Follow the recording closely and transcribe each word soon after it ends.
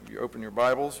you open your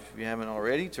Bibles, if you haven't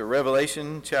already, to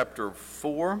Revelation chapter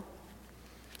 4.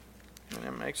 And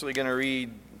I'm actually going to read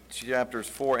chapters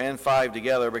 4 and 5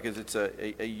 together because it's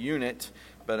a unit,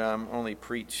 but only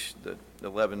preach the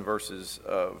 11 verses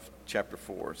of chapter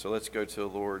 4. So let's go to the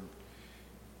Lord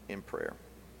in prayer.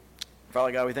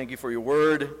 Father God, we thank you for your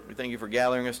word. We thank you for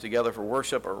gathering us together for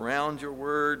worship around your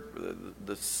word.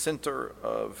 The center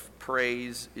of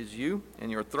praise is you and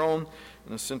your throne,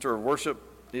 and the center of worship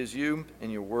is you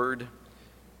and your word.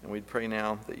 And we pray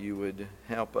now that you would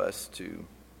help us to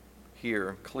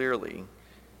hear clearly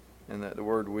and that the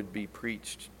word would be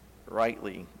preached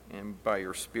rightly, and by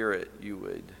your Spirit you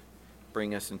would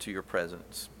bring us into your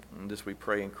presence. And this we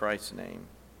pray in Christ's name.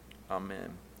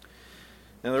 Amen.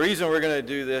 Now the reason we're going to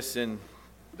do this in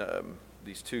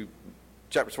these two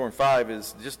chapters 4 and 5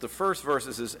 is just the first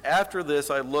verses is, after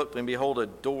this I looked and behold a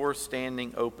door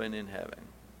standing open in heaven.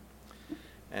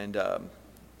 And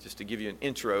just to give you an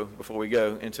intro before we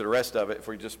go into the rest of it, if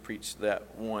we just preach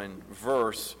that one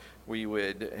verse, we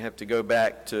would have to go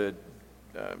back to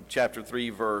chapter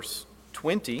 3 verse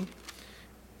 20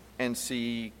 and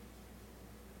see,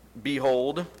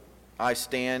 behold, I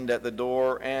stand at the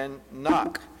door and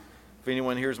knock. If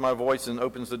anyone hears my voice and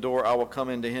opens the door, I will come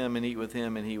into him and eat with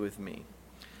him and he with me.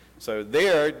 So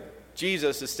there,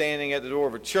 Jesus is standing at the door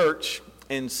of a church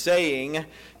and saying,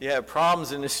 you have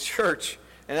problems in this church,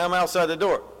 and I'm outside the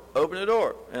door. Open the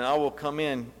door, and I will come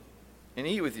in and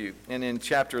eat with you. And in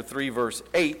chapter 3, verse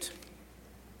 8,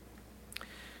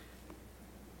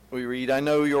 we read, I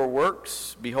know your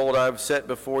works. Behold, I have set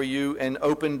before you an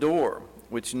open door,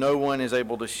 which no one is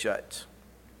able to shut.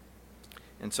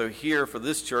 And so here for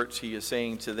this church, he is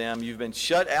saying to them, you've been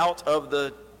shut out of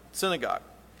the synagogue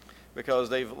because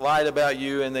they've lied about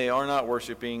you and they are not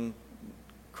worshiping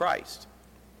Christ.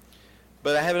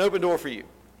 But I have an open door for you.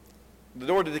 The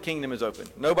door to the kingdom is open.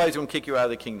 Nobody's going to kick you out of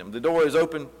the kingdom. The door is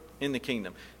open in the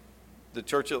kingdom. The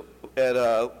church at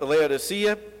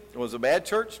Laodicea was a bad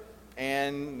church,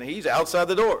 and he's outside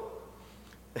the door.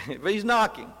 But he's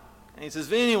knocking. And he says,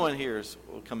 if anyone hears,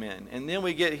 will come in. And then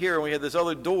we get here and we have this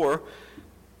other door.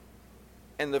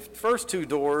 And the first two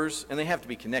doors, and they have to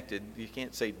be connected. You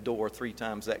can't say door 3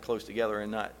 times that close together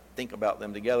and not think about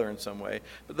them together in some way.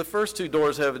 But the first two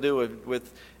doors have to do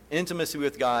with intimacy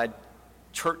with God,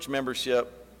 church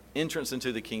membership, entrance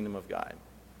into the kingdom of God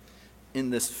in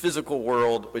this physical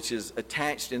world, which is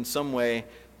attached in some way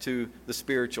to the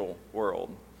spiritual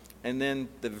world. And then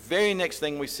the very next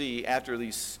thing we see after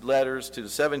these letters to the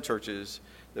 7 churches,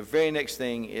 the very next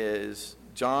thing is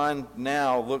John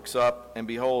now looks up and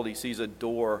behold, he sees a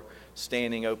door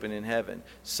standing open in heaven,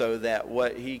 so that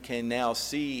what he can now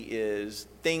see is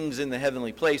things in the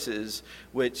heavenly places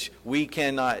which we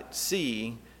cannot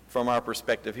see from our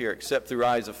perspective here, except through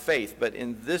eyes of faith. But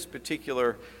in this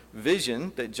particular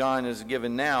vision that John is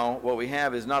given now, what we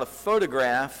have is not a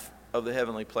photograph of the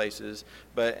heavenly places,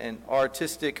 but an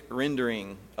artistic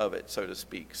rendering of it, so to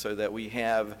speak, so that we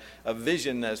have a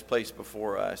vision that's placed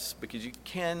before us, because you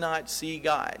cannot see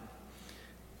God.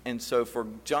 And so for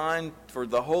John, for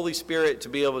the Holy Spirit to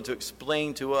be able to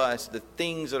explain to us the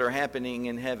things that are happening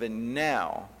in heaven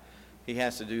now, he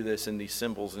has to do this in these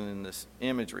symbols and in this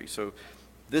imagery. So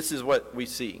this is what we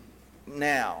see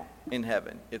now in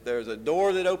heaven. If there's a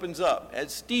door that opens up,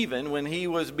 as Stephen, when he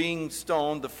was being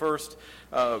stoned, the first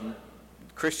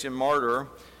Christian martyr,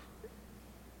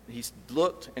 he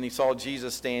looked and he saw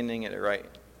Jesus standing at the right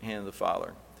hand of the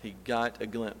Father. He got a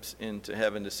glimpse into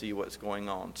heaven to see what's going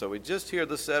on. So we just hear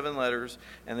the 7 letters,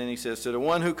 and then he says, to the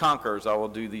one who conquers, I will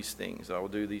do these things. I will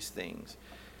do these things.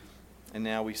 And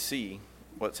now we see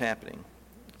what's happening.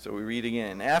 So we read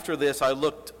again. After this I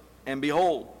looked, and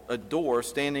behold, a door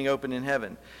standing open in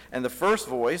heaven. And the first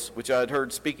voice, which I had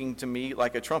heard speaking to me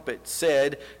like a trumpet,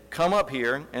 said, come up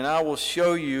here, and I will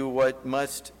show you what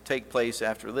must take place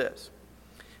after this.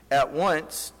 At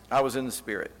once I was in the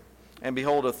Spirit, and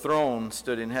behold, a throne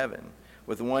stood in heaven,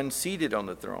 with one seated on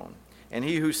the throne. And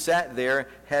he who sat there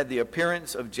had the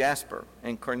appearance of jasper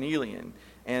and carnelian,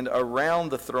 and around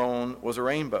the throne was a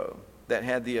rainbow that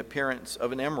had the appearance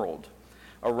of an emerald.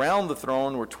 Around the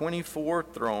throne were 24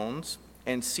 thrones,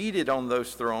 and seated on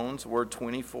those thrones were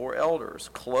 24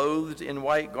 elders, clothed in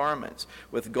white garments,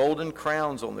 with golden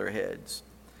crowns on their heads.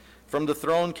 From the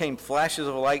throne came flashes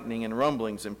of lightning and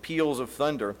rumblings and peals of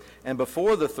thunder, and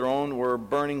before the throne were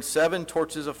burning 7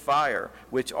 torches of fire,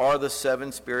 which are the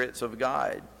 7 spirits of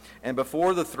God. And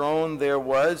before the throne there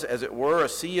was, as it were, a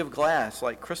sea of glass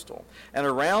like crystal. And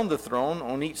around the throne,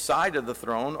 on each side of the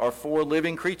throne, are 4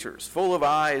 living creatures, full of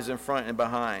eyes in front and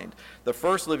behind. The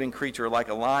first living creature like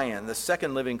a lion, the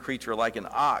second living creature like an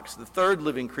ox, the third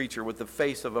living creature with the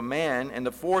face of a man, and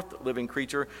the fourth living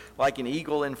creature like an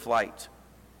eagle in flight.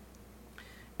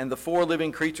 And the 4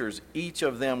 living creatures, each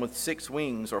of them with 6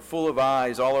 wings, are full of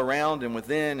eyes all around and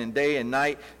within, and day and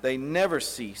night they never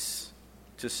cease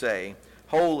to say,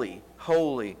 Holy,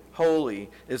 holy,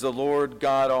 holy is the Lord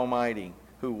God Almighty,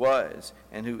 who was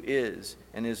and who is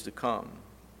to come.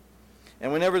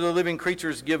 And whenever the living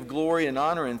creatures give glory and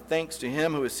honor and thanks to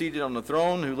him who is seated on the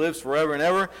throne, who lives forever and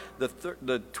ever,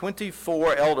 the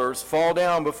 24 elders fall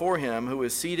down before him who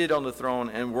is seated on the throne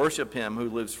and worship him who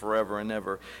lives forever and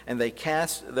ever. And they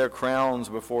cast their crowns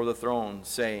before the throne,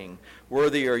 saying,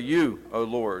 Worthy are you, O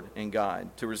Lord and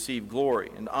God, to receive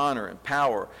glory and honor and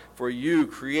power, for you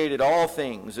created all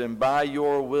things, and by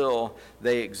your will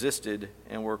they existed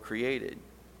and were created.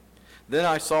 Then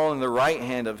I saw in the right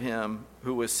hand of him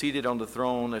who was seated on the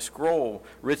throne a scroll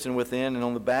written within and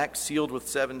on the back sealed with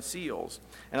 7 seals.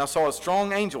 And I saw a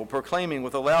strong angel proclaiming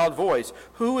with a loud voice,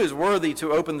 Who is worthy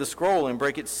to open the scroll and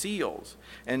break its seals?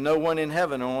 And no one in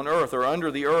heaven or on earth or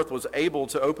under the earth was able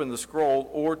to open the scroll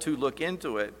or to look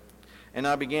into it. And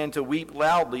I began to weep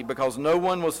loudly because no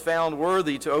one was found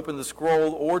worthy to open the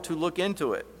scroll or to look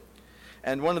into it.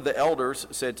 And one of the elders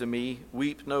said to me,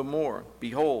 Weep no more.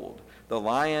 Behold, the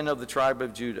Lion of the tribe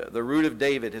of Judah, the Root of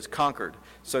David, has conquered,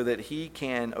 so that he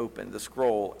can open the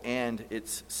scroll and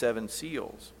its 7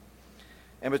 seals.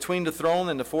 And between the throne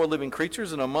and the 4 living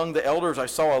creatures and among the elders I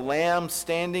saw a lamb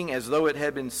standing as though it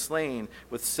had been slain,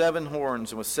 with 7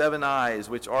 horns and with 7 eyes,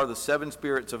 which are the 7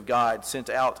 spirits of God sent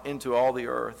out into all the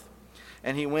earth.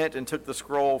 And he went and took the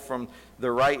scroll from the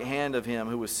right hand of him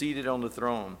who was seated on the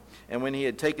throne. And when he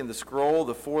had taken the scroll,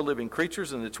 the 4 living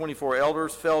creatures and the 24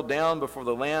 elders fell down before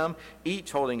the Lamb,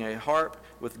 each holding a harp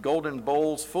with golden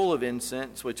bowls full of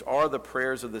incense, which are the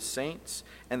prayers of the saints.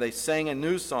 And they sang a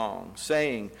new song,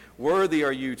 saying, Worthy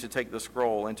are you to take the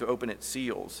scroll and to open its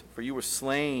seals. For you were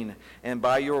slain, and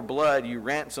by your blood you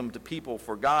ransomed people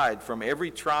for God from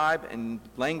every tribe and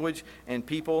language and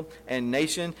people and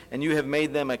nation, and you have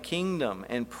made them a kingdom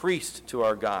and priests to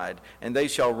our God, and they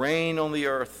shall reign on the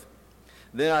earth.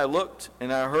 Then I looked,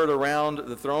 and I heard around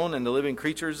the throne and the living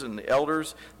creatures and the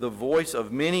elders the voice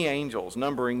of many angels,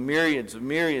 numbering myriads of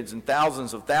myriads and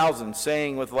thousands of thousands,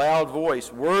 saying with loud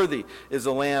voice, Worthy is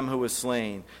the Lamb who was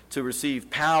slain, to receive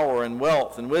power and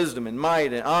wealth and wisdom and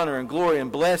might and honor and glory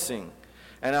and blessing.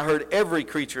 And I heard every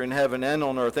creature in heaven and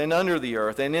on earth and under the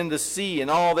earth and in the sea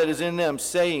and all that is in them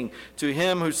saying, To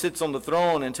him who sits on the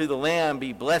throne and to the Lamb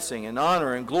be blessing and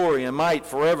honor and glory and might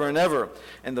forever and ever.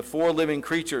 And the 4 living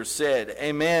creatures said,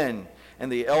 Amen.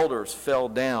 And the elders fell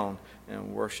down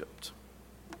and worshiped.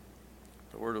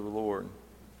 The word of the Lord.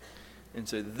 And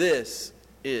so this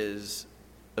is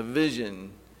a vision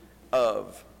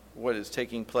of what is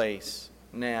taking place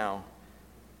now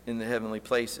in the heavenly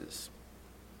places.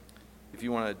 If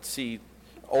you want to see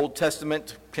Old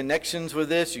Testament connections with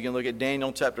this, you can look at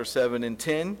Daniel chapter 7 and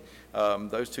 10.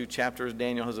 Those 2 chapters,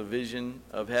 Daniel has a vision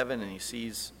of heaven, and he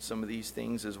sees some of these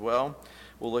things as well.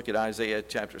 We'll look at Isaiah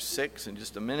chapter 6 in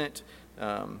just a minute.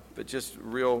 But just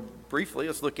real briefly,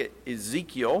 let's look at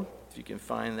Ezekiel, if you can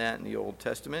find that in the Old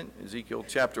Testament. Ezekiel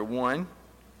chapter 1.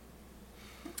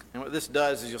 And what this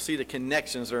does is you'll see the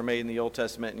connections that are made in the Old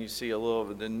Testament, and you see a little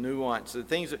of the nuance. The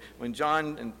things that when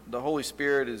John and the Holy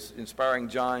Spirit is inspiring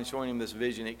John, showing him this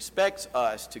vision, he expects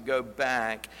us to go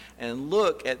back and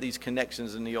look at these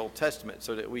connections in the Old Testament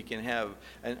so that we can have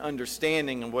an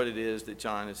understanding of what it is that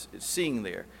John is seeing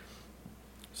there.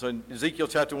 So in Ezekiel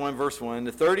chapter 1, verse 1,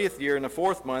 the 30th year in the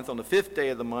 4th month, on the 5th day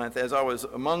of the month, as I was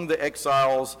among the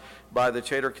exiles by the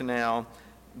Chebar Canal,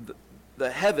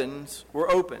 the heavens were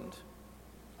opened.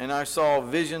 And I saw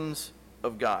visions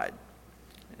of God.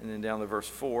 And then down to verse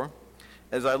 4.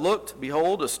 As I looked,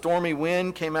 behold, a stormy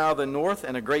wind came out of the north,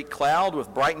 and a great cloud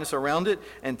with brightness around it,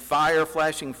 and fire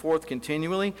flashing forth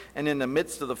continually, and in the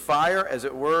midst of the fire, as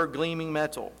it were, gleaming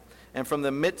metal. And from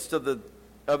the midst of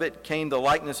it came the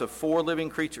likeness of 4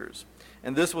 living creatures.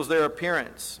 And this was their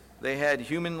appearance. They had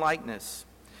human likeness,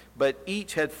 but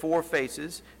each had 4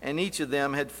 faces, and each of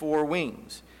them had 4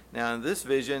 wings. Now in this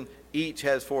vision, each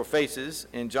has 4 faces.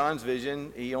 In John's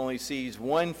vision, he only sees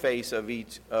 1 face of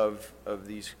each of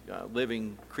these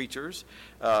living creatures.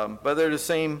 But they're the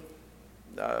same.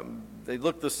 They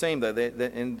look the same, though.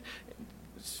 And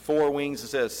 4 wings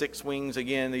instead of 6 wings.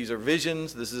 Again, these are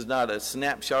visions. This is not a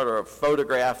snapshot or a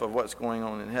photograph of what's going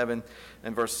on in heaven.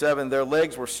 And verse 7, their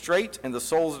legs were straight, and the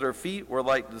soles of their feet were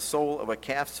like the sole of a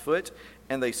calf's foot,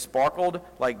 and they sparkled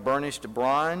like burnished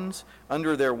bronze.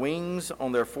 Under their wings,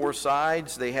 on their 4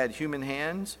 sides, they had human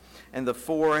hands, and the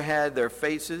 4 had their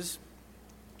faces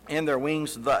and their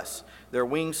wings thus. Their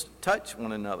wings touched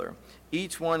one another.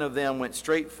 Each one of them went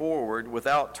straight forward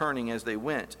without turning as they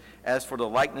went. As for the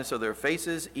likeness of their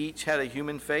faces, each had a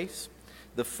human face.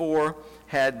 The 4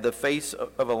 had the face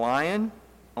of a lion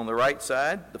on the right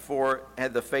side. The 4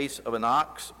 had the face of an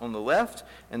ox on the left,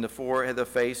 and the 4 had the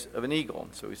face of an eagle.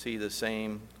 So we see the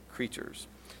same creatures.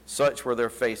 Such were their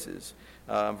faces.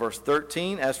 Verse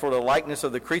 13, as for the likeness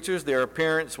of the creatures, their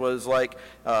appearance was like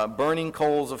burning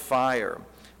coals of fire,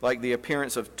 like the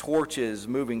appearance of torches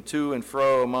moving to and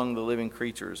fro among the living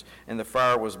creatures. And the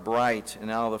fire was bright, and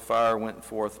out of the fire went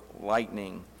forth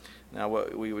lightning. Now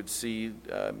what we would see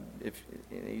if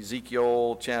in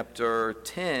Ezekiel chapter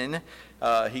 10,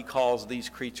 he calls these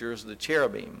creatures the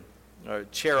cherubim.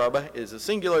 Cherub is a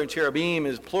singular and cherubim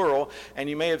is plural, and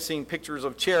you may have seen pictures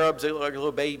of cherubs. They look like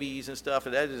little babies and stuff,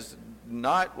 and that is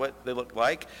not what they look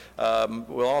like.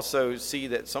 We'll also see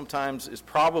that sometimes it's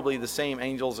probably the same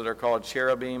angels that are called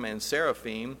cherubim and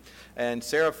seraphim, and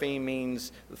seraphim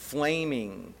means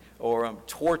flaming or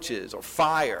torches or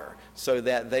fire, so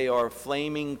that they are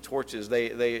flaming torches.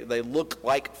 They look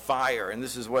like fire, and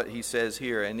this is what he says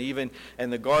here. And even in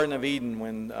the Garden of Eden,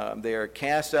 when they are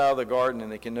cast out of the garden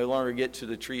and they can no longer get to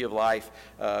the tree of life,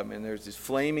 and there's these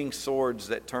flaming swords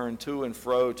that turn to and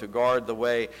fro to guard the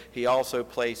way, he also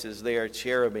places there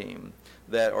cherubim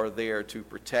that are there to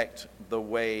protect the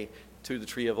way to the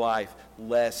tree of life,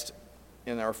 lest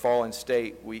in our fallen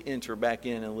state we enter back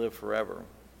in and live forever.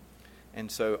 And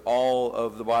so all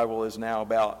of the Bible is now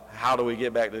about how do we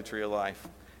get back to the tree of life?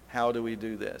 How do we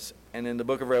do this? And in the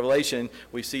book of Revelation,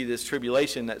 we see this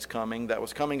tribulation that's coming, that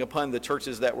was coming upon the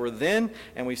churches that were then,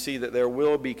 and we see that there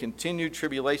will be continued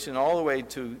tribulation all the way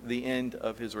to the end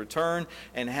of his return.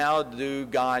 And how do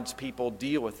God's people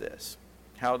deal with this?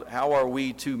 How are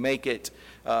we to make it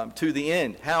to the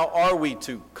end? How are we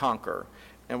to conquer?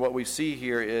 And what we see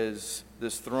here is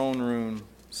this throne room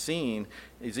scene,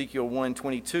 Ezekiel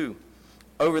 1:22.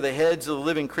 Over the heads of the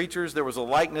living creatures there was a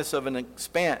likeness of an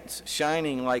expanse,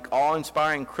 shining like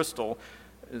awe-inspiring crystal,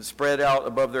 spread out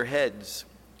above their heads.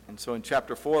 And so in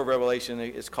chapter 4 of Revelation,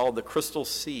 it's called the Crystal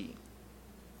Sea.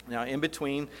 Now, in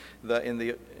between in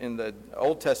the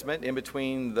Old Testament, in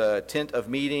between the tent of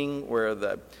meeting, where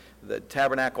the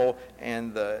tabernacle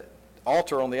and the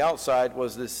altar on the outside,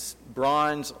 was this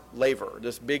bronze laver,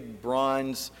 this big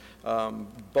bronze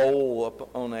bowl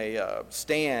up on a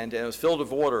stand, and it was filled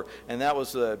with water, and that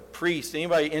was the priest.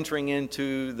 Anybody entering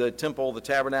into the temple, the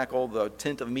tabernacle, the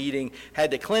tent of meeting,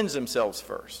 had to cleanse themselves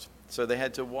first. So they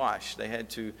had to wash. They had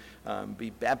to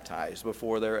be baptized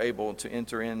before they were able to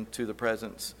enter into the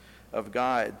presence of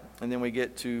God. And then we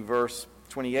get to verse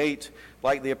 28,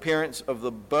 like the appearance of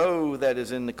the bow that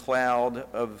is in the cloud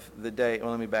of the day.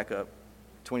 Well, let me back up.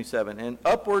 27. And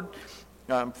upward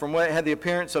from what had the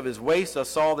appearance of his waist, I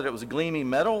saw that it was gleaming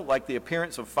metal, like the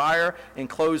appearance of fire,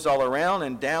 enclosed all around.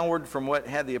 And downward from what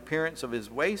had the appearance of his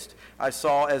waist, I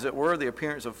saw, as it were, the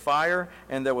appearance of fire,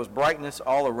 and there was brightness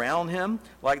all around him,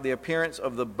 like the appearance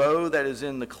of the bow that is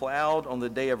in the cloud on the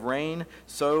day of rain.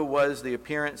 So was the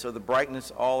appearance of the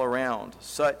brightness all around.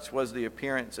 Such was the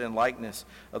appearance and likeness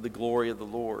of the glory of the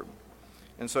Lord.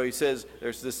 And so he says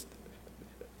there's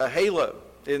a halo.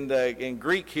 In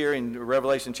Greek here in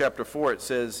Revelation chapter 4, it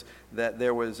says that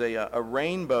there was a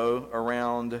rainbow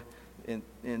around,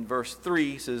 in verse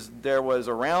 3, it says there was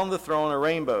around the throne a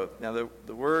rainbow. Now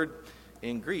the word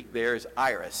in Greek there is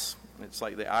iris. It's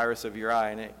like the iris of your eye,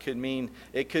 and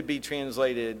it could be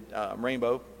translated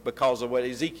rainbow because of what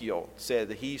Ezekiel said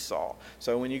that he saw.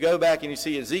 So when you go back and you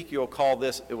see Ezekiel call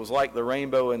this, it was like the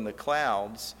rainbow in the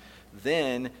clouds,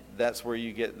 then that's where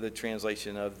you get the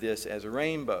translation of this as a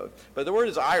rainbow. But the word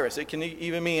is iris. It can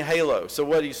even mean halo. So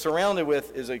what he's surrounded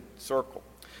with is a circle.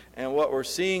 And what we're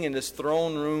seeing in this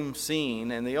throne room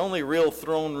scene, and the only real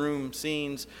throne room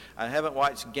scenes, I haven't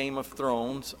watched Game of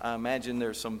Thrones. I imagine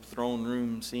there's some throne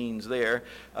room scenes there.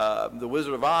 The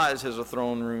Wizard of Oz has a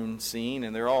throne room scene,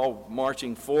 and they're all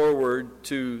marching forward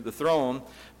to the throne.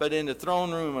 But in the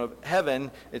throne room of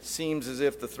heaven, it seems as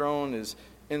if the throne is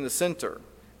in the center.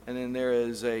 And then there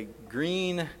is a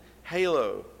green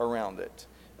halo around it.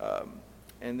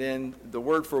 And then the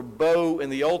word for bow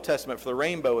in the Old Testament for the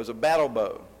rainbow is a battle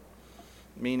bow,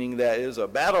 meaning that it is a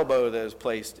battle bow that is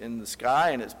placed in the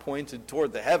sky and it's pointed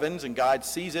toward the heavens, and God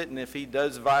sees it, and if he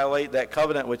does violate that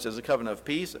covenant, which is a covenant of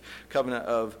peace, a covenant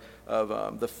of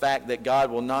the fact that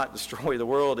God will not destroy the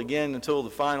world again until the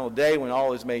final day when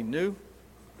all is made new.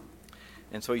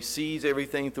 And so he sees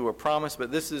everything through a promise,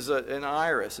 but this is an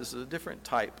iris. This is a different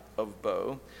type of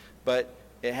bow, but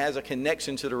it has a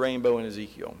connection to the rainbow in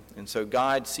Ezekiel. And so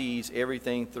God sees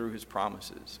everything through his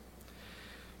promises.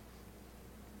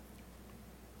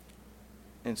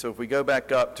 And so if we go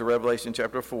back up to Revelation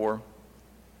chapter 4,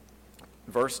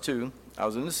 verse 2, I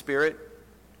was in the Spirit.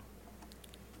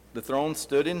 The throne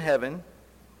stood in heaven,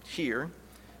 here,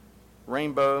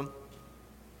 rainbow,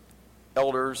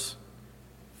 elders,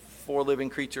 4 living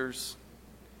creatures,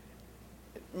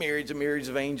 myriads and myriads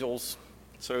of angels.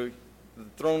 So the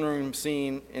throne room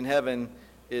scene in heaven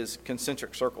is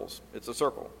concentric circles. It's a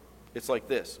circle. It's like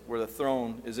this, where the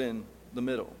throne is in the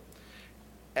middle.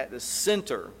 At the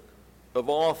center of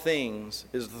all things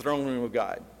is the throne room of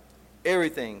God.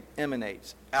 Everything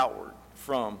emanates outward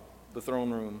from the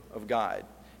throne room of God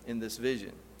in this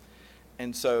vision.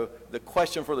 And so the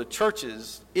question for the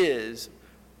churches is,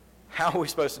 how are we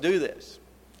supposed to do this?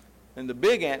 And the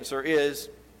big answer is,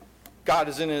 God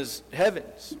is in his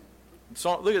heavens.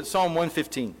 Look at Psalm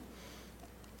 115.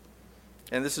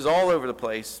 And this is all over the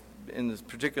place,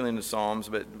 particularly in the Psalms,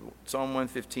 but Psalm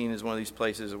 115 is one of these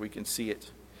places that we can see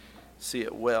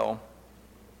it well.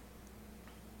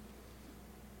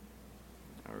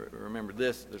 I remember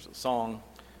this. There's a song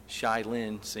Shai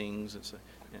Lin sings. It's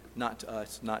not to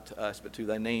us, but to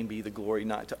thy name be the glory.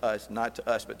 Not to us,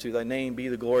 but to thy name be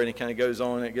the glory. And it kind of goes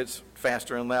on, and it gets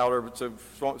faster and louder. So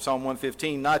Psalm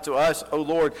 115, not to us, O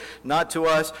Lord, not to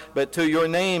us, but to your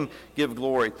name give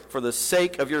glory, for the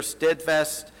sake of your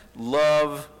steadfast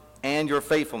love and your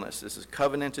faithfulness. This is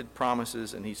covenanted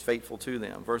promises, and he's faithful to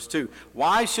them. Verse 2,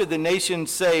 why should the nations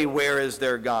say, where is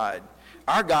their God?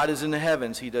 Our God is in the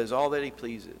heavens. He does all that he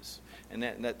pleases. And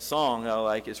that song I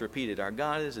like is repeated. Our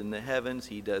God is in the heavens.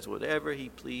 He does whatever he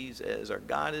pleases. Our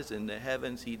God is in the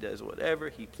heavens. He does whatever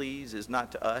he pleases.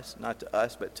 Not to us,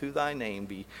 but to thy name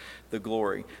be the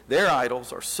glory. Their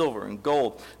idols are silver and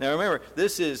gold. Now remember,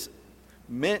 this is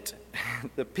meant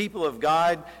the people of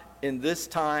God in this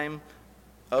time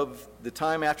of the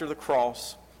time after the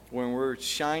cross, when we're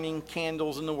shining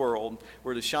candles in the world,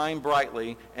 we're to shine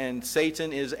brightly, and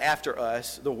Satan is after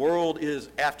us, the world is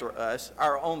after us,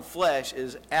 our own flesh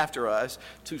is after us.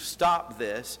 To stop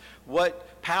this,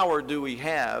 what power do we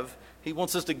have? He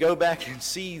wants us to go back and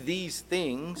see these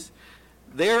things.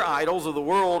 Their idols of the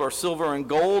world are silver and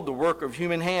gold, the work of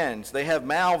human hands. They have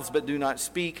mouths but do not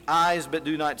speak, eyes but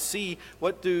do not see.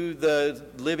 What do the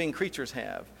living creatures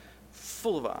have?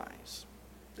 Full of eyes.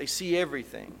 They see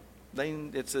everything.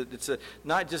 It's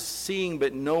not just seeing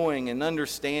but knowing and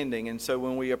understanding. And so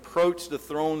when we approach the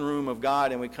throne room of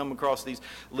God and we come across these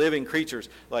living creatures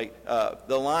like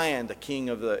the lion, the king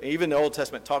of even the Old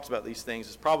Testament talks about these things.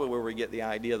 It's probably where we get the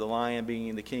idea of the lion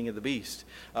being the king of the beast,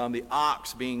 the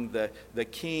ox being the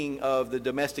king of the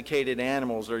domesticated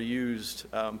animals that are used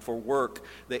for work,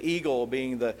 the eagle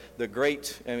being the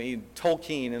great.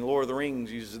 Tolkien in Lord of the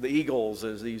Rings uses the eagles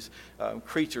as these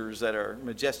creatures that are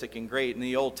majestic and great. In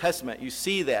the Old Testament, you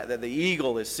see that the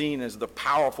eagle is seen as the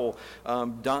powerful,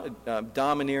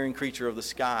 domineering creature of the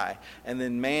sky, and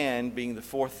then man being the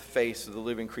fourth face of the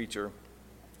living creature,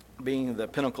 being the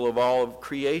pinnacle of all of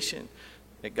creation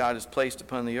that God has placed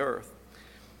upon the earth.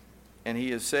 And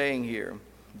he is saying here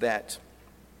that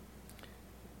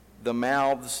the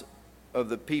mouths of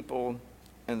the people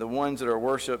and the ones that are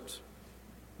worshipped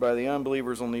by the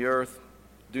unbelievers on the earth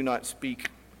do not speak,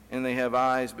 and they have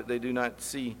eyes, but they do not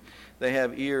see. They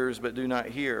have ears, but do not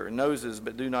hear, noses,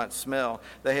 but do not smell.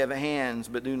 They have hands,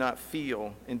 but do not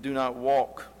feel, and do not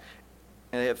walk.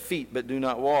 And they have feet, but do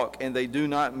not walk, and they do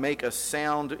not make a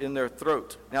sound in their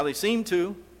throat. Now they seem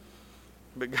to,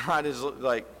 but God is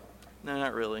like, no,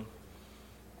 not really.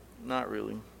 Not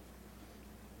really.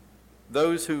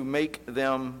 Those who make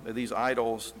them, these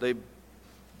idols, they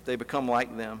become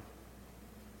like them.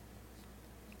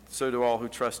 So do all who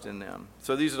trust in them.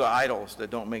 So these are the idols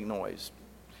that don't make noise.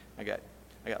 I got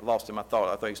lost in my thought.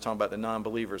 I thought he was talking about the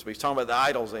non-believers, but he's talking about the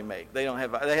idols they make. They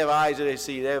have eyes that they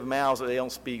see. They have mouths that they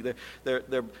don't speak.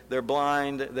 They're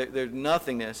blind. They're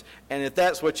nothingness. And if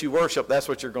that's what you worship, that's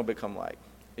what you're going to become like.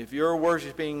 If you're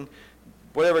worshiping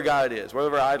whatever God it is,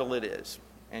 whatever idol it is,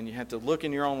 and you have to look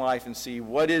in your own life and see,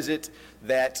 what is it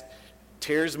that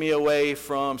tears me away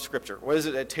from Scripture? What is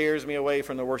it that tears me away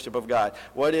from the worship of God?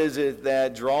 What is it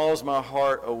that draws my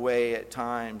heart away at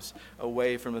times,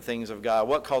 away from the things of God?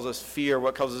 What causes fear?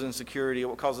 What causes insecurity?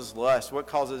 What causes lust? What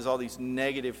causes all these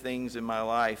negative things in my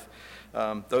life?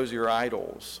 Those are your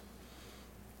idols.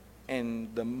 And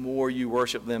the more you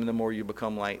worship them, the more you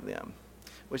become like them.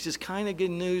 which is kind of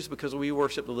good news because we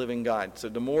worship the living God. So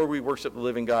the more we worship the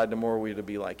living God, the more we're to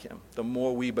be like him. The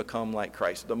more we become like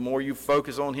Christ. The more you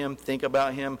focus on him, think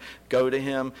about him, go to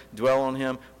him, dwell on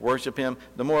him, worship him,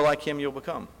 the more like him you'll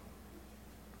become.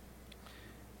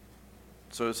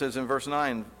 So it says in verse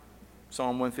 9,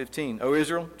 Psalm 115, O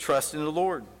Israel, trust in the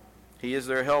Lord. He is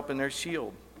their help and their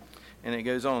shield. And it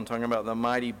goes on, talking about the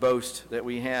mighty boast that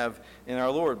we have in our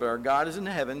Lord. But our God is in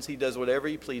the heavens. He does whatever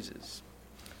he pleases.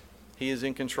 He is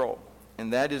in control.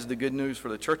 And that is the good news for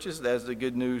the churches. That is the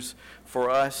good news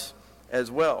for us as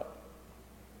well.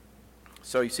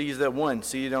 So he sees that one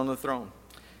seated on the throne.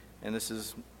 And this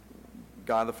is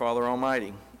God the Father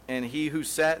Almighty. And he who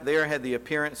sat there had the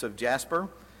appearance of jasper.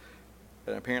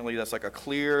 And apparently that's like a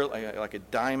clear, like a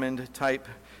diamond type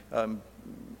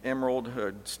emerald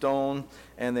stone,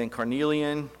 and then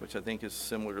carnelian, which I think is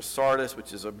similar to sardis,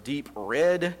 which is a deep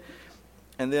red.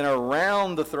 And then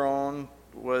around the throne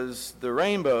was the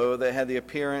rainbow that had the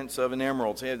appearance of an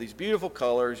emerald. So you have these beautiful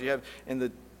colors. You have in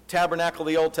the tabernacle of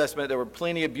the Old Testament, there were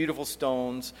plenty of beautiful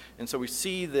stones, and so we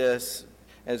see this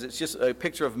as it's just a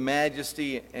picture of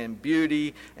majesty and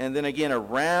beauty. And then again,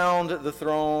 around the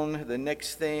throne, the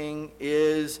next thing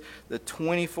is the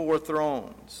 24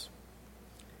 thrones.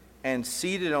 And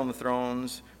seated on the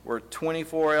thrones were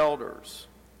 24 elders,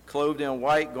 clothed in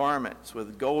white garments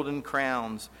with golden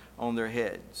crowns on their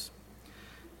heads.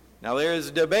 Now there is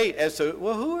a debate as to,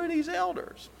 well, who are these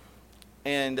elders?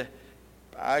 And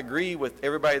I agree with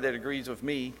everybody that agrees with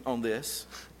me on this.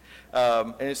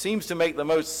 And it seems to make the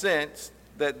most sense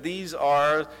that these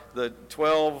are the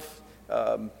 12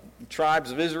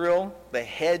 tribes of Israel, the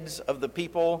heads of the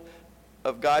people,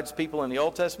 of God's people in the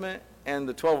Old Testament, and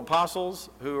the 12 apostles,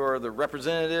 who are the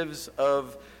representatives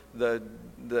of the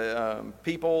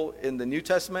people in the New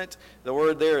Testament. The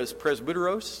word there is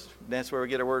presbyteros. That's where we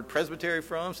get our word presbytery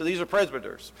from. So these are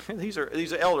presbyters. these are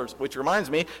elders, which reminds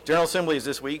me, General Assembly is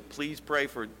this week. Please pray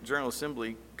for General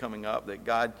Assembly coming up, that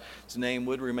God's name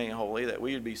would remain holy, that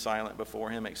we would be silent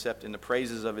before him, except in the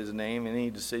praises of his name, and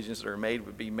any decisions that are made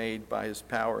would be made by his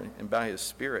power and by his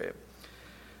Spirit.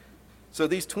 So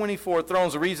these 24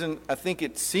 thrones, the reason I think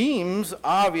it seems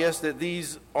obvious that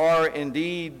these are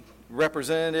indeed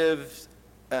representatives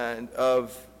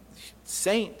of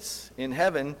saints in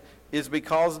heaven is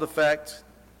because of the fact,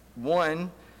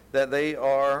 one, that they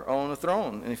are on a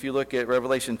throne. And if you look at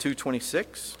Revelation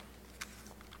 2:26,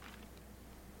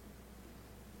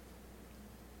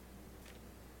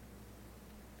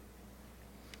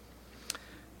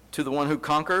 to the one who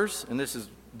conquers, and this is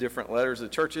different letters of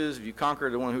the churches. If you conquer,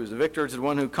 the one who is the victor, to the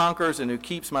one who conquers and who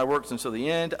keeps my works until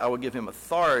the end, I will give him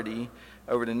authority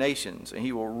over the nations, and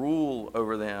he will rule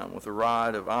over them with a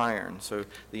rod of iron. So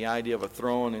the idea of a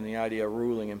throne and the idea of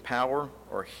ruling in power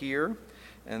are here.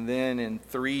 And then in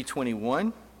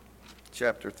 3:21,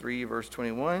 chapter 3, verse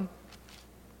 21,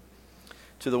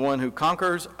 to the one who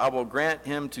conquers, I will grant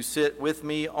him to sit with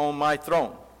me on my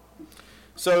throne.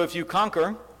 So if you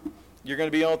conquer, you're going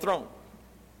to be on a throne.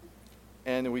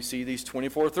 And we see these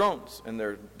 24 thrones,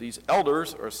 and these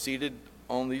elders are seated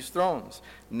on these thrones.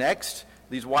 Next,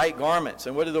 these white garments.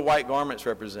 And what do the white garments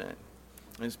represent?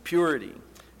 It's purity.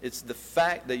 It's the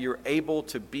fact that you're able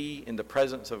to be in the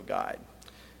presence of God.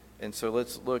 And so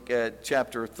let's look at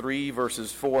chapter 3,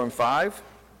 verses 4 and 5.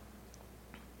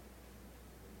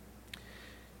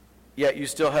 Yet you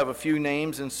still have a few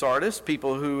names in Sardis,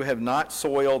 people who have not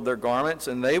soiled their garments,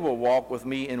 and they will walk with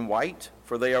me in white,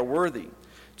 for they are worthy.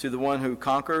 To the one who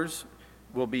conquers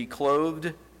will be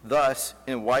clothed thus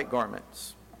in white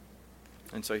garments.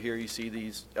 And so here you see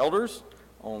these elders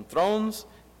on thrones,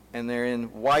 and they're in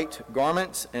white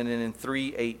garments. And then in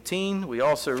 3:18, we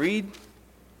also read,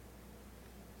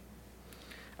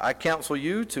 I counsel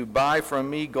you to buy from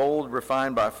me gold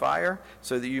refined by fire,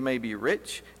 so that you may be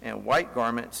rich, and white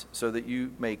garments, so that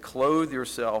you may clothe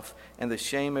yourself, and the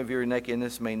shame of your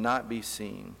nakedness may not be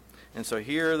seen. And so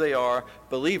here they are,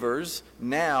 believers,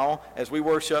 now, as we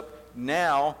worship,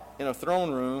 now in a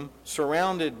throne room,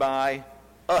 surrounded by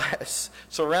us,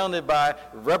 surrounded by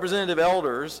representative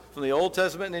elders from the Old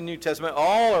Testament and the New Testament,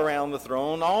 all around the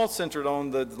throne, all centered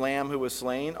on the Lamb who was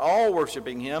slain, all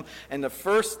worshiping him. And the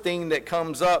first thing that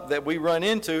comes up that we run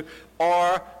into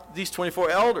are these 24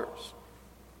 elders.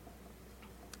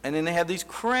 And then they have these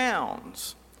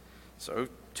crowns. So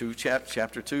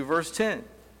chapter 2, verse 10.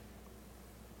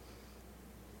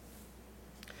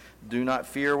 Do not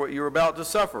fear what you are about to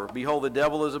suffer. Behold, the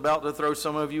devil is about to throw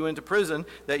some of you into prison,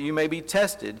 that you may be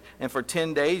tested. And for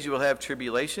 10 days you will have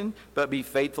tribulation, but be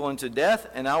faithful unto death,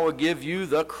 and I will give you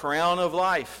the crown of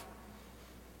life.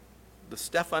 The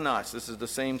Stephanos, this is the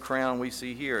same crown we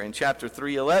see here. In chapter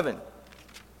 3:11,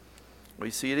 we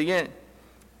see it again.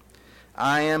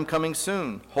 I am coming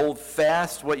soon. Hold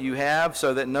fast what you have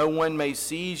so that no one may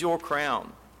seize your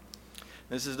crown.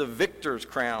 This is the victor's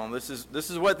crown. This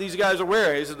is what these guys are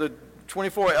wearing. These are the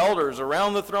 24 elders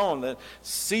around the throne,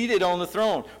 seated on the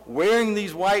throne, wearing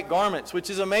these white garments, which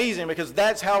is amazing because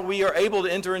that's how we are able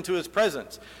to enter into his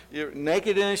presence. You're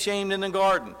naked and ashamed in the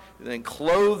garden, and then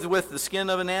clothed with the skin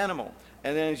of an animal.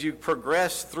 And then as you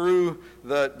progress through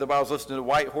the Bible, I was listening to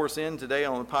White Horse Inn today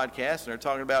on the podcast, and they're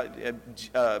talking about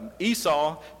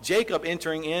Esau, Jacob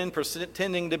entering in,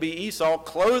 pretending to be Esau,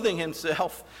 clothing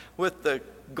himself with the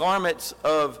garments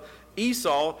of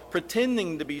Esau,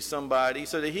 pretending to be somebody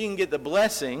so that he can get the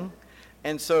blessing.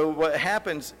 And so what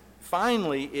happens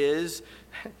finally is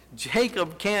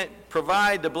Jacob can't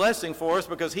provide the blessing for us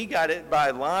because he got it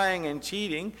by lying and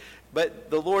cheating. But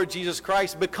the Lord Jesus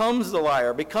Christ becomes the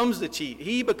liar, becomes the cheat.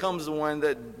 He becomes the one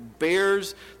that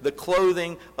bears the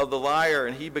clothing of the liar,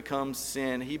 and he becomes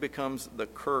sin. He becomes the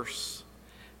curse.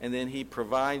 And then he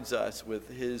provides us with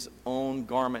his own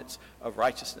garments of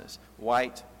righteousness,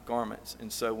 white garments.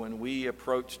 And so when we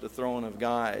approach the throne of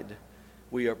God,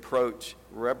 we approach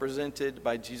represented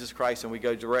by Jesus Christ, and we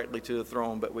go directly to the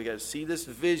throne. But we got to see this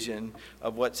vision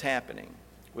of what's happening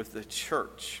with the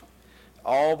church,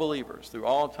 all believers through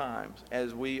all times,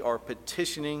 as we are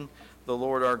petitioning the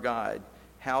Lord our God.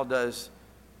 How does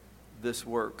this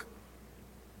work?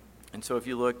 And so if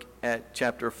you look at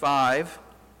chapter 5,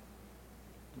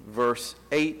 verse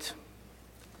 8,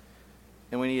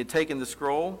 and when he had taken the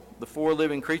scroll, the 4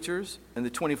 living creatures and the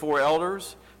 24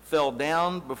 elders fell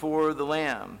down before the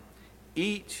Lamb,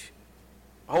 each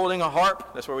holding a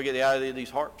harp. That's where we get the idea of these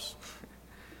harps.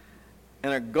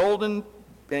 And golden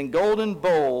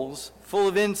bowls full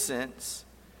of incense,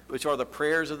 which are the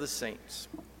prayers of the saints.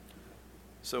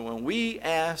 So when we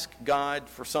ask God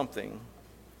for something,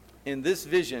 in this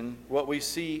vision, what we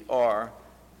see are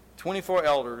 24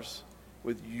 elders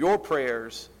with your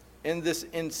prayers in this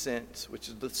incense, which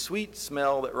is the sweet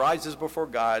smell that rises before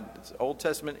God. It's Old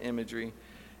Testament imagery,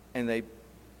 and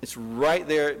it's right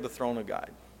there at the throne of God.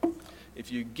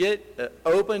 If you get an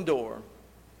open door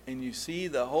and you see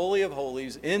the Holy of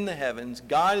Holies in the heavens,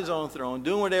 God is on the throne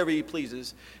doing whatever he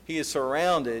pleases. He is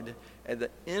surrounded at the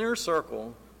inner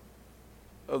circle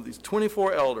of these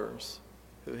 24 elders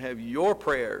who have your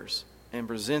prayers and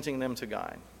presenting them to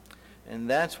God. And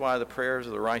that's why the prayers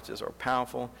of the righteous are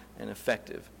powerful and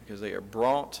effective, because they are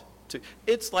brought to.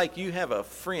 It's like you have a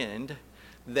friend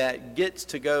that gets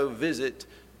to go visit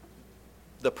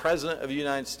the President of the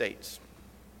United States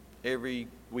every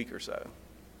week or so.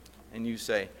 And you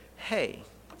say, hey,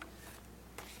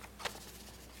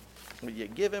 will you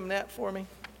give him that for me?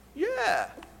 Yeah.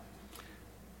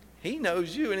 He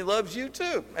knows you and he loves you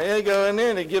too. And they go in there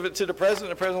and they give it to the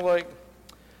president. The president's like,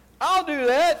 I'll do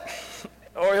that.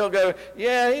 Or he'll go,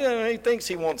 yeah, he thinks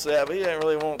he wants that, but he doesn't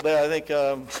really want that. I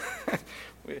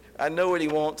think I know what he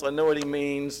wants. I know what he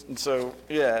means. And so,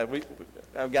 yeah,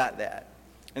 I've got that.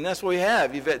 And that's what we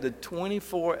have. You've got the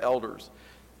 24 elders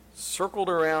circled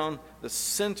around the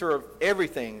center of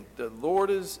everything. The Lord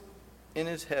is in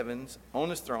his heavens, on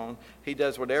his throne. He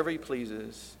does whatever he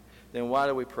pleases. Then why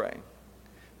do we pray?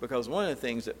 Because one of the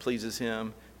things that pleases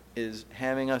him is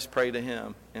having us pray to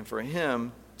him, and for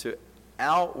him to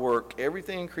outwork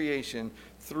everything in creation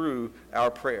through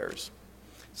our prayers,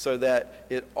 so that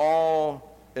it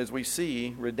all, as we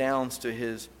see, redounds to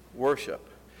his worship.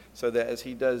 So that as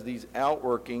he does these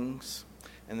outworkings,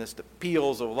 and this the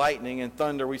peals of lightning and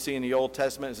thunder we see in the Old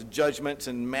Testament, it's judgments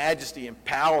and majesty and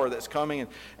power that's coming,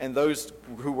 and those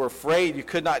who were afraid you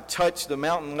could not touch the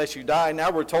mountain unless you die. Now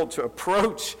we're told to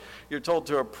approach. You're told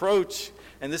to approach,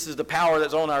 and this is the power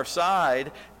that's on our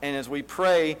side. And as we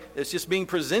pray, it's just being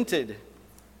presented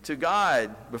to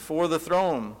God before the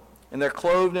throne. And they're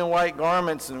clothed in white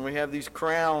garments, and we have these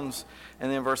crowns. And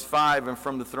then verse 5, and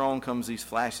from the throne comes these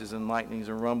flashes and lightnings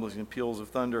and rumblings and peals of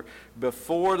thunder.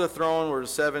 Before the throne were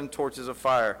 7 torches of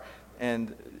fire,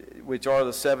 and which are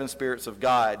the 7 spirits of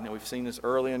God. And we've seen this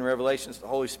early in Revelation. It's the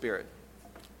Holy Spirit,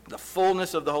 the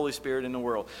fullness of the Holy Spirit in the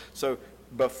world. So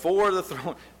before the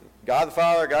throne, God the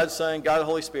Father, God the Son, God the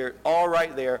Holy Spirit, all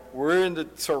right there. We're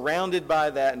surrounded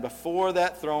by that. And before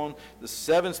that throne, the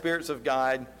 7 spirits of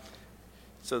God.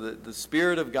 So the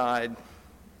Spirit of God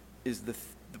is the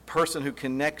person who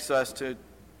connects us to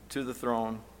the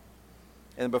throne.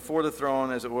 And before the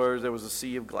throne, as it were, there was a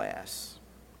sea of glass,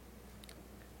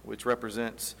 which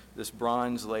represents this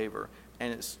bronze laver.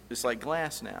 And it's like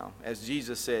glass now. As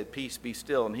Jesus said, peace be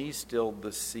still, and he stilled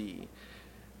the sea.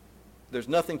 There's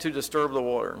nothing to disturb the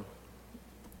water.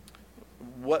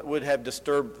 What would have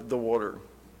disturbed the water?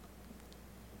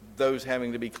 Those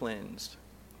having to be cleansed.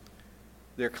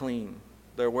 They're clean.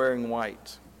 They're wearing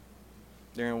white.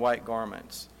 They're in white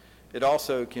garments. It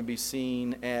also can be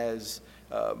seen as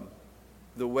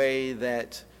the way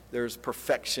that there's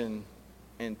perfection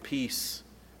and peace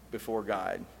before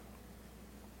God.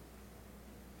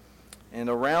 And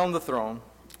around the throne,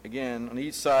 again, on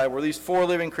each side, were these four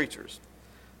living creatures.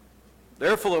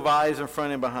 They're full of eyes in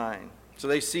front and behind. So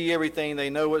they see everything. They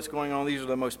know what's going on. These are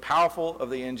the most powerful of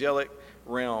the angelic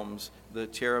realms, the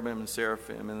cherubim and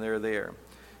seraphim, and they're there.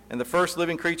 And the first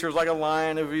living creature is like a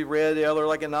lion, as we read, the other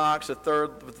like an ox, the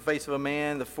third with the face of a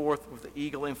man, the fourth with the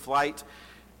eagle in flight.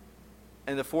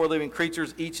 And the four living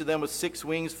creatures, each of them with 6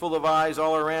 wings, full of eyes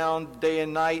all around, day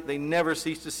and night. They never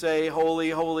cease to say, Holy,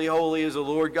 holy, holy is the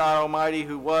Lord God Almighty,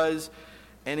 who was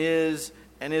and is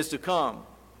to come.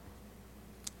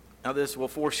 Now this will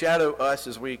foreshadow us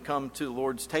as we come to the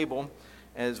Lord's table,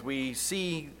 as we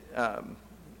see the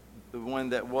one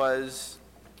that was,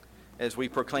 as we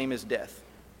proclaim his death.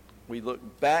 We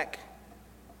look back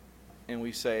and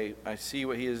we say, I see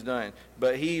what he has done.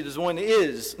 But he is one that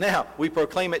is. Now, we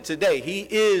proclaim it today. He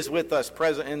is with us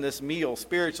present in this meal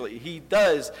spiritually. He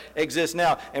does exist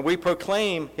now. And we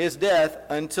proclaim his death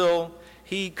until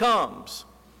he comes.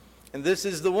 And this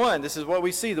is the one. This is what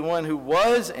we see. The one who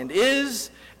was and is,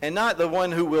 and not the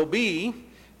one who will be.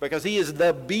 Because he is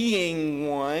the being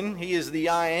one. He is the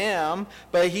I am.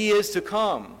 But he is to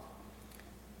come.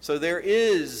 So there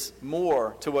is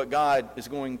more to what God is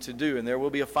going to do. And there will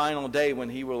be a final day when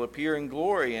he will appear in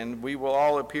glory. And we will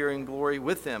all appear in glory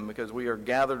with him, because we are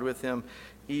gathered with him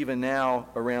even now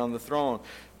around the throne.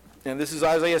 And this is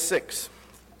Isaiah 6.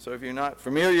 So if you're not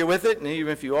familiar with it, and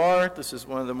even if you are, this is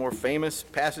one of the more famous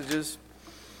passages.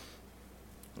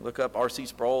 Look up R.C.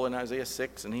 Sproul in Isaiah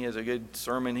 6, and he has a good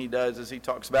sermon he does as he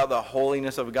talks about the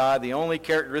holiness of God, the only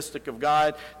characteristic of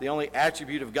God, the only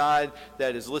attribute of God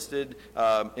that is listed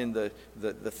in the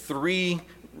 3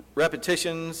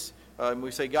 repetitions. We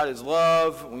say God is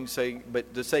love,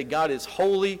 but to say God is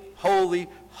holy, holy,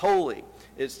 holy,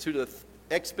 it's to the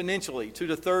exponentially to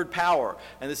the third power.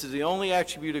 And this is the only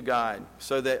attribute of God,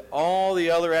 so that all the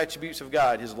other attributes of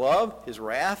God, his love, his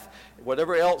wrath,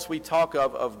 whatever else we talk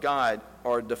of God,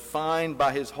 are defined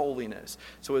by his holiness.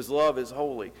 So his love is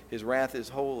holy, his wrath is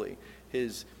holy,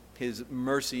 his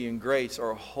mercy and grace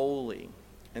are holy.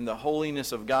 And the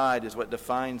holiness of God is what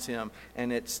defines him.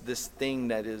 And it's this thing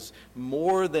that is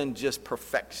more than just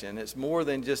perfection. It's more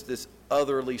than just this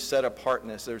otherly set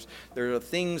apartness. There are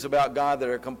things about God that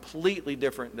are completely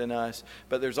different than us,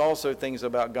 but there's also things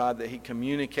about God that he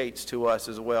communicates to us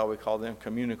as well. We call them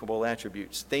communicable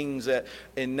attributes. Things that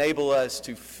enable us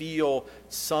to feel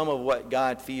some of what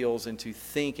God feels and to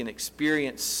think and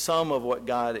experience some of what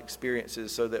God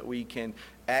experiences, so that we can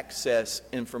access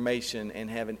information and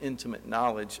have an intimate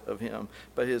knowledge of him.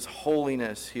 But his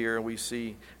holiness here, we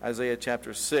see Isaiah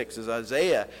chapter 6, as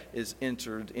Isaiah is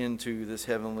entered into this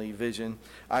heavenly vision.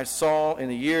 I saw in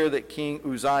the year that King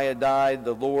Uzziah died,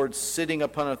 the Lord sitting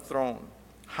upon a throne,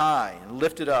 high and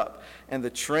lifted up, and the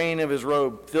train of his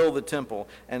robe filled the temple,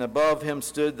 and above him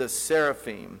stood the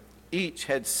seraphim. Each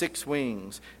had 6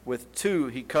 wings. With 2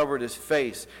 he covered his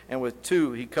face, and with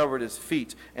 2 he covered his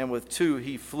feet, and with 2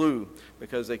 he flew,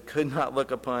 because they could not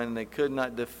look upon and they could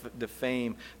not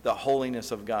defame the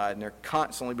holiness of God. And they're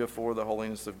constantly before the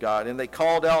holiness of God. And they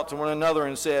called out to one another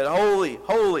and said, Holy,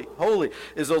 holy, holy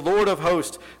is the Lord of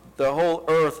hosts. The whole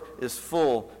earth is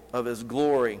full of his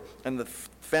glory. And the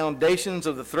foundations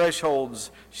of the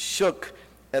thresholds shook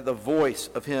at the voice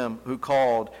of him who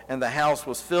called, and the house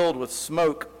was filled with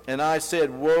smoke. And I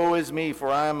said, Woe is me, for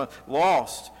I am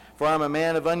lost, for I am a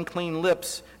man of unclean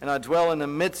lips, and I dwell in the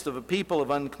midst of a people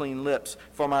of unclean lips.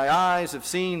 For my eyes have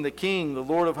seen the King, the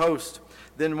Lord of hosts.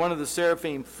 Then one of the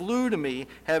seraphim flew to me,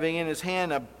 having in his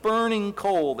hand a burning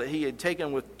coal that he had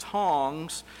taken with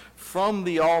tongs from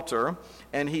the altar.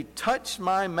 And he touched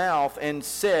my mouth and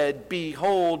said,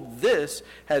 Behold, this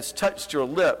has touched your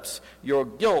lips. Your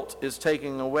guilt is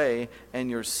taken away,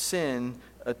 and your sin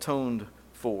atoned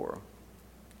for.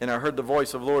 And I heard the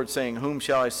voice of the Lord saying, Whom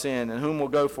shall I send, and whom will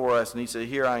go for us? And he said,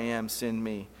 Here I am, send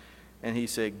me. And he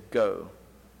said, Go.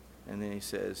 And then he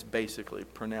says, basically,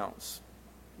 pronounce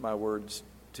my words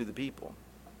to the people.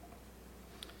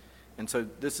 And so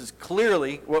this is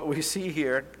clearly what we see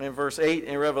here in verse 8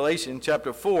 in Revelation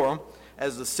chapter 4,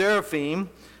 as the seraphim,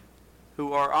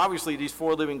 who are obviously these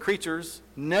 4 living creatures,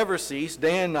 never cease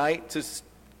day and night to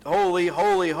holy,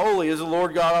 holy, holy is the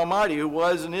Lord God Almighty, who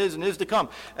was and is to come.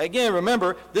 Again,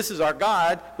 remember, this is our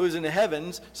God who is in the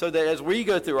heavens, so that as we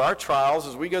go through our trials,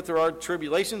 as we go through our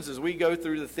tribulations, as we go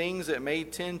through the things that may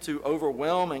tend to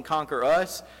overwhelm and conquer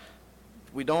us,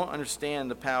 we don't understand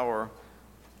the power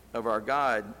of our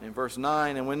God. In verse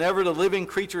 9, and whenever the living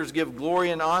creatures give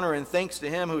glory and honor and thanks to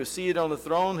him who is seated on the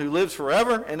throne, who lives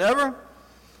forever and ever,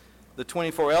 the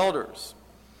 24 elders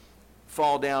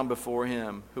fall down before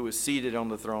him who is seated on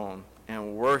the throne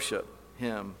and worship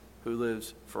him who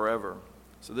lives forever.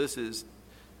 So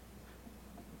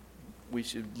we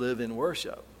should live in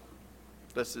worship.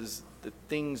 This is the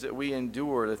things that we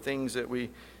endure, the things that we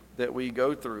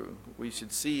go through. We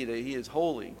should see that he is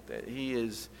holy, that he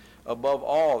is above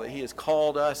all, that he has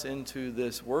called us into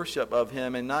this worship of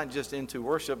him, and not just into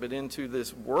worship, but into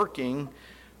this working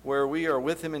where we are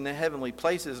with him in the heavenly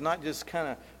places, not just kind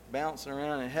of bouncing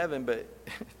around in heaven, but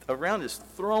around his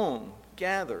throne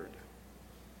gathered.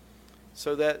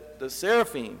 So that the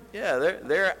seraphim,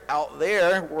 they're out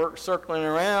there circling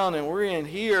around, and we're in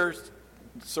here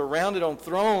surrounded on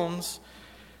thrones,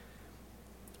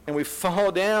 and we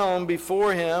fall down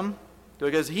before him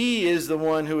because he is the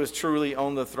one who is truly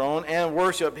on the throne, and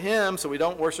worship him. So we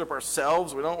don't worship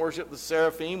ourselves, we don't worship the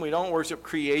seraphim, we don't worship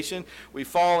creation. We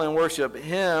fall and worship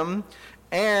him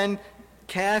and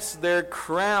cast their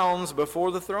crowns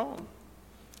before the throne.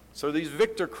 So these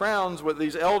victor crowns, what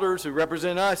these elders who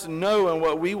represent us know, and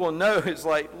what we will know is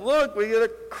like, look, we get a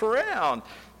crown.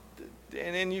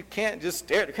 And then you can't just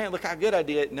stare at the crown, look how good I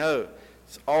did. No,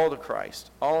 it's all to Christ,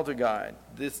 all to God.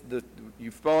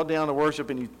 You fall down to worship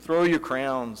and you throw your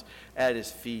crowns at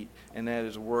his feet, and that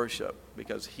is worship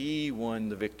because he won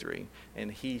the victory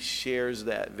and he shares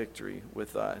that victory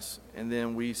with us. And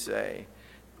then we say,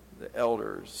 the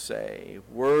elders say,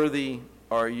 worthy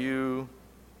are you,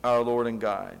 our Lord and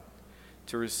God,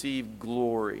 to receive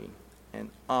glory and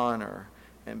honor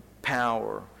and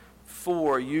power,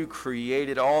 for you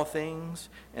created all things,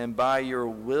 and by your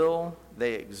will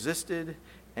they existed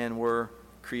and were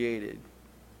created.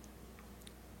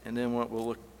 And then what we'll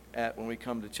look at when we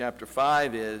come to chapter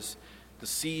 5 is the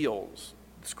seals,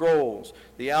 the scrolls,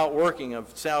 the outworking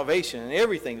of salvation and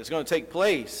everything that's going to take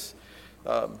place.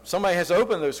 Somebody has to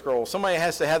open those scrolls. Somebody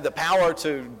has to have the power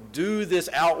to do this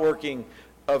outworking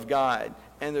of God.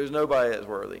 And there's nobody that's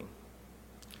worthy.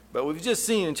 But we've just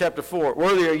seen in chapter 4,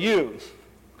 worthy are you.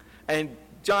 And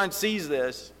John sees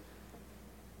this,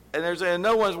 and they're saying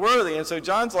no one's worthy. And so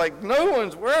John's like, no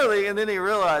one's worthy. And then he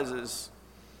realizes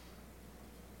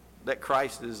that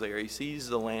Christ is there. He sees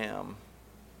the Lamb,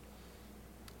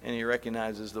 and he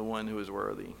recognizes the one who is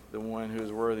worthy, the one who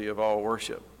is worthy of all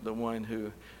worship, the one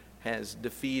who has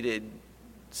defeated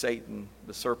Satan,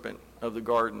 the serpent of the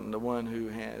garden, the one who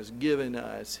has given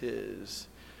us his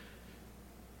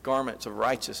garments of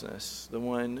righteousness, the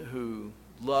one who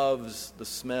loves the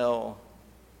smell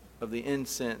of the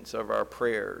incense of our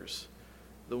prayers,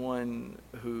 the one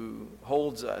who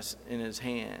holds us in his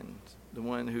hand, the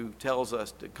one who tells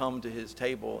us to come to his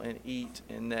table and eat,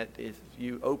 and that if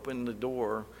you open the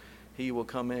door, he will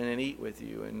come in and eat with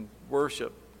you and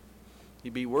worship.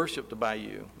 He'd be worshipped by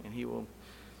you, and he will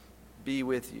be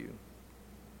with you.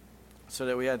 So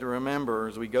that we had to remember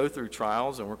as we go through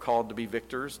trials and we're called to be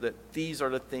victors, that these are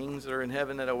the things that are in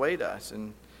heaven that await us,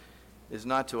 and is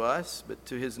not to us, but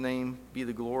to his name be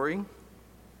the glory.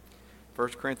 1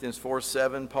 Corinthians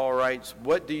 4:7, Paul writes,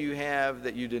 what do you have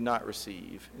that you did not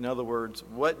receive? In other words,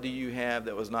 what do you have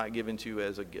that was not given to you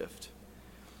as a gift?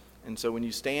 And so when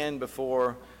you stand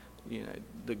before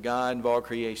the God of all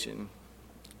creation,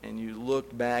 and you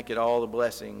look back at all the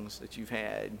blessings that you've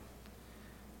had,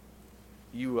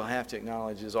 you will have to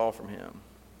acknowledge is all from him.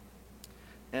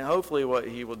 And hopefully what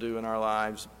he will do in our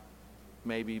lives,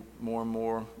 maybe more and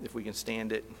more, if we can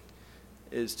stand it,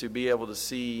 is to be able to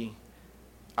see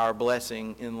our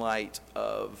blessing in light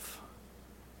of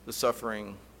the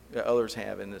suffering that others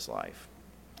have in this life.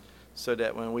 So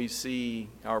that when we see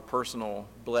our personal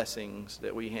blessings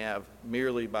that we have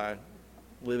merely by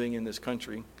living in this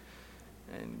country,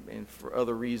 and for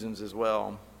other reasons as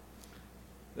well,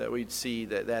 that we'd see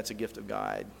that that's a gift of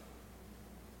God,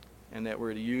 and that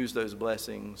we're to use those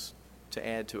blessings to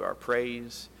add to our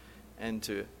praise and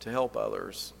to help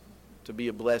others, to be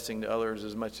a blessing to others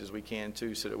as much as we can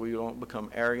too, so that we don't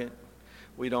become arrogant.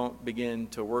 We don't begin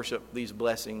to worship these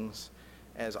blessings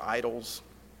as idols,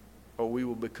 or we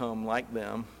will become like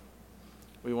them.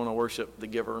 We want to worship the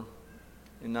giver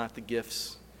and not the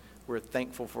gifts. We're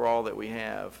thankful for all that we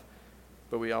have,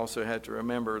 but we also have to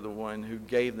remember the one who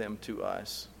gave them to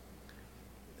us,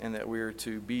 and that we're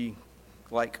to be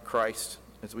like Christ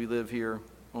as we live here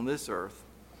on this earth,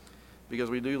 because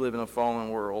we do live in a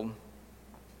fallen world.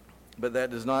 But that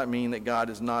does not mean that God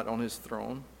is not on his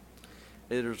throne.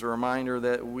 It is a reminder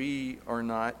that we are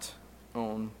not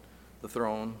on the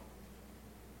throne,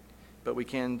 but we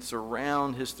can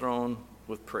surround his throne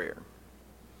with prayer.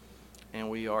 and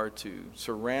we are to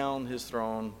surround his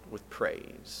throne with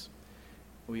praise.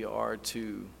 We are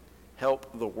to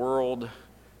help the world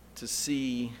to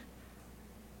see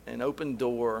an open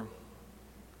door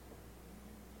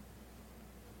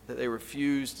that they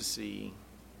refuse to see,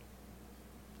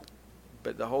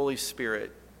 but the Holy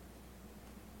Spirit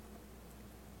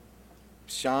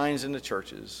shines in the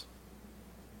churches,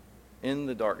 in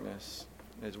the darkness,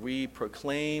 as we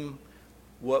proclaim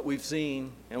what we've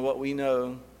seen and what we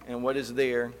know and what is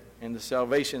there and the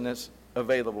salvation that's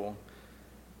available.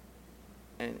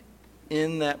 And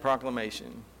in that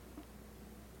proclamation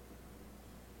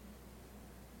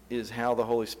is how the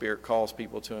Holy Spirit calls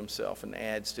people to himself and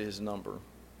adds to his number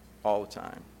all the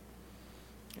time.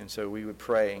 And so we would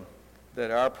pray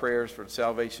that our prayers for the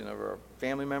salvation of our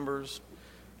family members,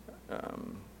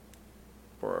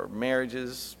 for our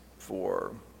marriages,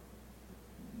 for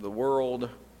the world,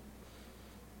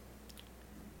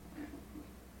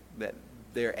 that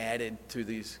they're added to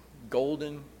these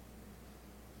golden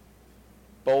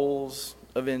bowls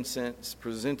of incense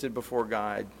presented before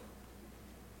God.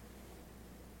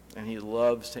 And he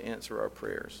loves to answer our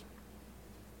prayers.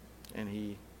 And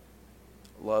he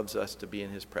loves us to be in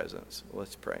his presence.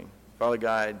 Let's pray. Father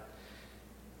God,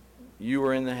 you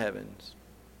are in the heavens.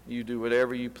 You do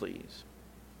whatever you please.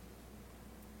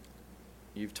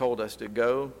 You've told us to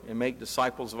go and make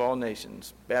disciples of all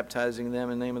nations, baptizing them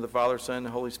in the name of the Father, Son, and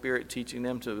Holy Spirit, teaching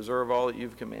them to observe all that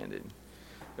you've commanded.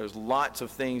 There's lots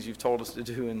of things you've told us to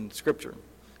do in Scripture.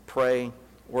 Pray,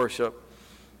 worship,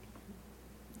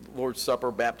 Lord's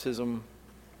Supper, baptism,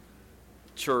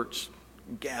 church,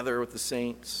 gather with the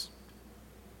saints.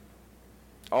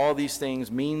 All these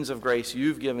things, means of grace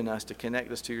you've given us to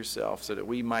connect us to yourself so that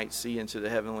we might see into the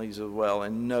heavenlies as well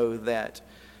and know that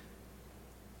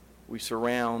we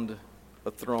surround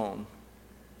a throne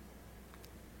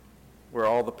where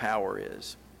all the power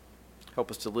is.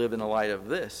 Help us to live in the light of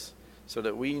this so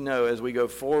that we know as we go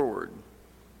forward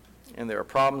and there are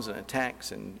problems and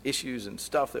attacks and issues and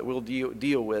stuff that we'll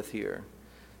deal with here,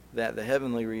 that the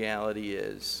heavenly reality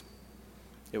is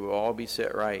it will all be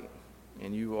set right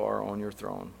and you are on your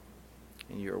throne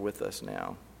and you are with us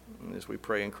now. And as we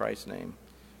pray in Christ's name,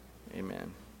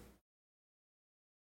 amen.